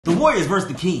The Warriors versus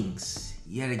the Kings,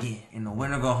 yet again, in the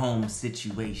winner go home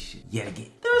situation, yet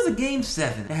again. There was a game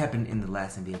 7 that happened in the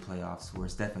last NBA playoffs where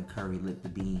Stephen Curry lit the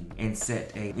beam and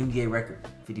set a NBA record,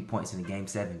 50 points in the game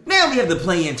 7. Now we have the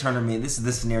play-in tournament. This is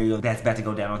the scenario that's about to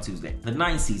go down on Tuesday. The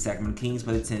 9th seed Sacramento Kings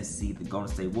play the 10th seed, the Golden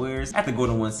State Warriors. At the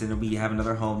Golden One Center, we have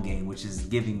another home game, which is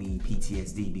giving me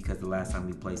PTSD because the last time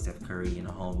we played Steph Curry in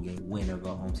a home game, winner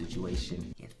go home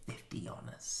situation, he had 50 on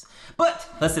us. But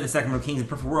let's say the Sacramento Kings in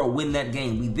perfect world win that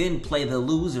game. We then play the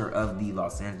loser of the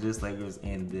Los Angeles Lakers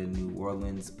and the New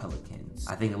Orleans Pelicans.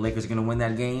 I think the Lakers are going to win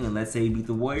that game, and let's say we beat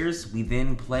the Warriors. We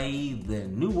then play the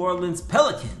New Orleans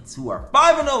Pelicans, who are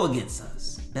 5-0 against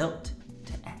us. Belt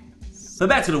to ass. So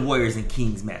back to the Warriors and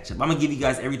Kings matchup. I'm going to give you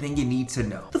guys everything you need to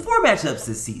know. The 4 matchups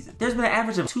this season, there's been an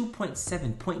average of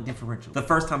 2.7 point differential. The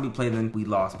first time we played them, we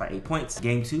lost by 8 points.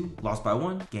 Game 2, lost by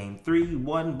 1. Game 3,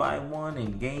 won by 1.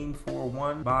 And Game 4,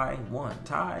 won by 1.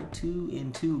 Tied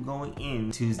 2-2 going in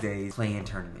Tuesday's play-in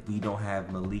tournament. We don't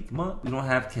have Malik Monk. We don't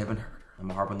have Kevin Herter. I'm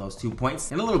gonna harp on those 2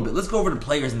 points in a little bit. Let's go over the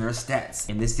players and their stats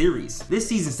in this series. This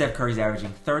season, Steph Curry's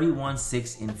averaging 31,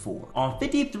 6, and 4 on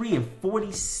 53 and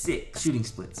 46 shooting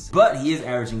splits. But he is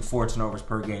averaging 4 turnovers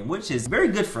per game, which is very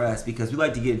good for us because we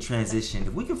like to get in transition.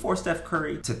 If we can force Steph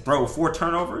Curry to throw 4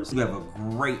 turnovers, we have a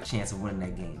great chance of winning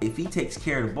that game. If he takes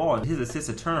care of the ball, his assist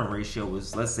to turnover ratio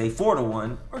was, let's say,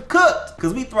 4-1, we're cooked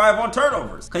because we thrive on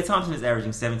turnovers. Klay Thompson is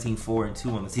averaging 17, 4, and 2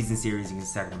 on the season series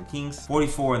against Sacramento Kings,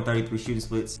 44 and 33 shooting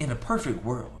splits. In a perfect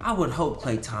world, I would hope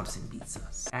Klay Thompson beats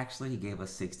us. Actually, he gave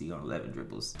us 60 on 11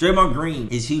 dribbles. Draymond Green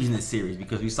is huge in this series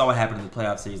because we saw what happened in the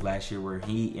playoff series last year where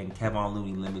he and Kevon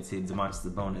Looney limited Domantas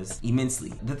Sabonis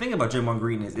immensely. The thing about Draymond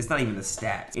Green is it's not even the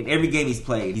stats. In every game he's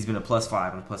played, he's been a +5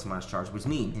 on a plus-minus charge, which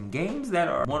means in games that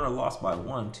are won or lost by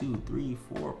 1, 2, 3,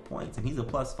 4 points, and he's a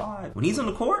 +5, when he's on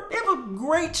the court, they have a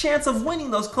great chance of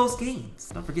winning those close games.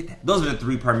 Don't forget that. Those are the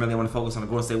 3 primarily I want to focus on the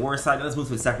Golden State Warriors side. Now let's move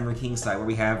to the Sacramento Kings side where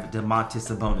we have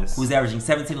Domantas Sabonis, who's averaging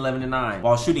 17, 11, and 9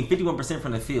 while shooting 51%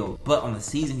 from the field. But on the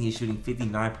season, he's shooting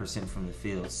 59% from the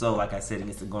field. So like I said,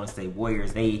 against the Golden State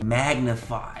Warriors, they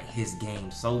magnify his game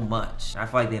so much. I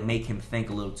feel like they make him think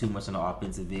a little too much on the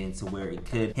offensive end to where it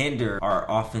could hinder our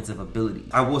offensive abilities.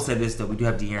 I will say this though, we do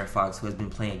have De'Aaron Fox, who has been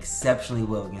playing exceptionally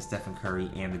well against Stephen Curry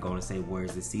and the Golden State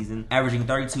Warriors this season, averaging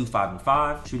 32, 5, and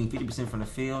 5, shooting 50% from the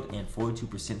field and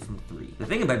 42% from 3. The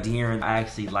thing about De'Aaron I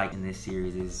actually like in this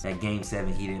series is that game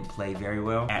 7, he didn't play very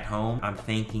well at home. I'm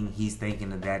thinking he's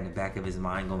thinking of that in the back of his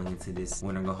mind going into this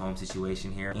winner go home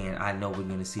situation here, and I know we're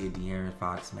going to see a De'Aaron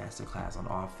Fox masterclass on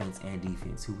offense and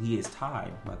defense, who he is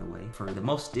tied, by the way, for the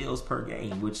most steals per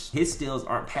game, which his steals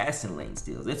aren't passing lane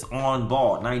steals, it's on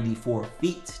ball 94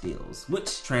 feet steals,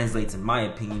 which translates in my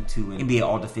opinion to an NBA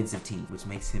all defensive team, which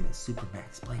makes him a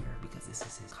supermax player because this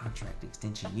is his contract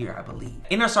extension year, I believe.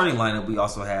 In our starting lineup, we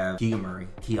also have Keegan Murray,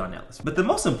 Keon Ellis, but the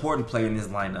most important player in this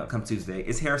lineup come Tuesday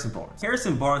is Harrison Barnes.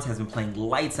 Harrison Barnes has been playing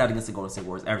lights out against the Golden State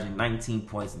Warriors, averaging 19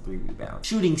 points and 3 rebounds,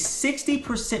 shooting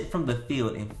 60% from the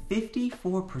field and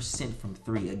 54% from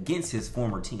 3 against his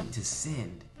former team to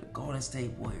send the Golden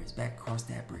State Warriors back across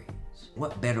that bridge.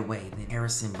 What better way than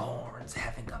Harrison Barnes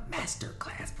having a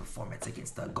masterclass performance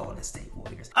against the Golden State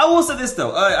Warriors? I will say this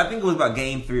though, I think it was about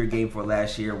game 3 or game 4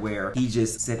 last year where he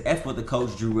just said F what the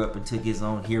coach drew up and took his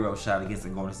own hero shot against the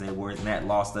Golden State Warriors, and that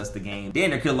lost us the game.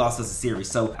 Then it could have lost us the series.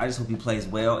 So I just hope he plays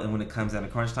well, and when it comes down to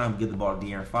crunch time, give the ball to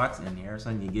De'Aaron Fox, and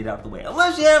Harrison, you get out the way.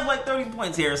 Unless you have like 30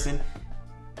 points, Harrison.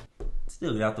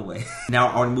 Still get out the way. Now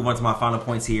I want to move on to my final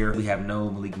points here. We have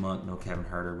no Malik Monk, no Kevin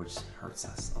Herter, which hurts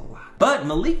us a lot. But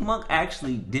Malik Monk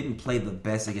actually didn't play the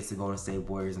best against the Golden State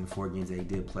Warriors in the 4 games that he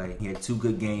did play. He had 2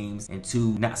 good games and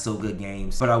 2 not so good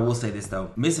games. But I will say this though,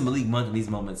 missing Malik Monk in these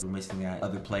moments, we're missing that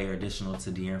other player additional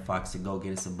to De'Aaron Fox to go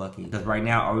get us a bucket. Because right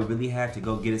now, all we really have to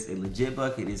go get us a legit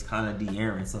bucket is kind of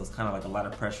De'Aaron. So it's kind of like a lot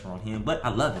of pressure on him. But I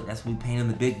love it. That's what we paying him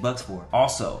the big bucks for.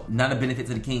 Also, not a benefit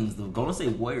to the Kings. The Golden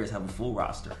State Warriors have a full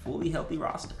roster, fully healthy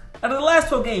roster. Out of the last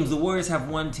 12 games, the Warriors have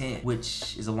won 10,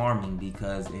 which is alarming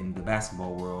because in the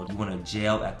basketball world, you want to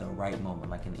gel at the right moment.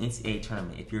 Like in the NCAA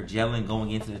tournament, if you're gelling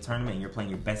going into the tournament and you're playing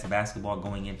your best basketball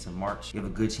going into March, you have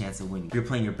a good chance of winning. If you're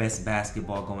playing your best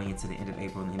basketball going into the end of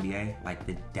April in the NBA, like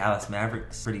the Dallas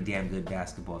Mavericks, pretty damn good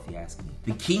basketball if you ask me.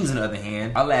 The Kings, on the other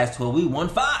hand, our last 12, we won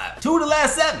 5. 2 of the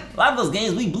last 7. A lot of those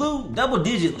games, we blew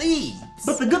double-digit leads.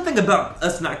 But the good thing about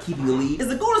us not keeping the lead is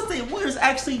the Golden State Warriors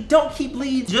actually don't keep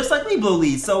leads just like we blow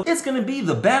leads. So it's going to be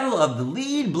the battle of the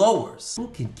lead blowers. Who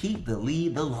can keep the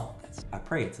lead the longest? I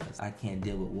pray it's us. I can't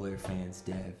deal with Warrior fans,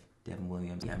 Dev. Devin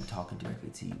Williams, yeah, I'm talking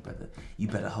directly to you, brother. You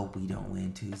better hope we don't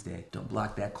win Tuesday. Don't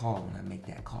block that call when I make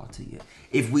that call to you.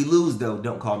 If we lose, though,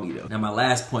 don't call me, though. Now, my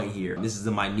last point here, this is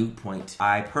a minute point.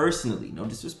 I personally, no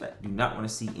disrespect, do not want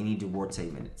to see any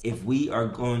Duarte minutes. If we are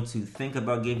going to think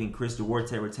about giving Chris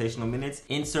Duarte rotational minutes,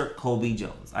 insert Colby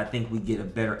Jones. I think we get a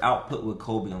better output with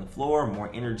Colby on the floor,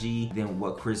 more energy than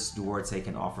what Chris Duarte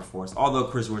can offer for us. Although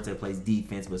Chris Duarte plays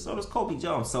defense, but so does Colby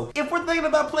Jones. So if we're thinking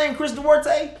about playing Chris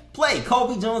Duarte, play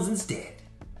Colby Jones instead.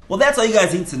 Well, that's all you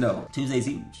guys need to know. Tuesday's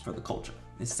huge for the culture.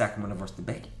 This is Sacramento versus the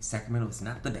Bay. Sacramento is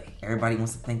not the Bay. Everybody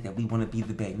wants to think that we want to be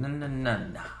the Bay.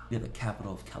 No. We're the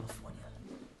capital of California.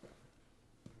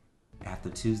 After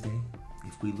Tuesday,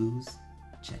 if we lose,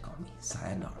 check on me.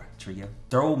 Sayonara. Trio.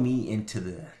 Throw me into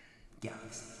the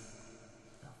galaxy.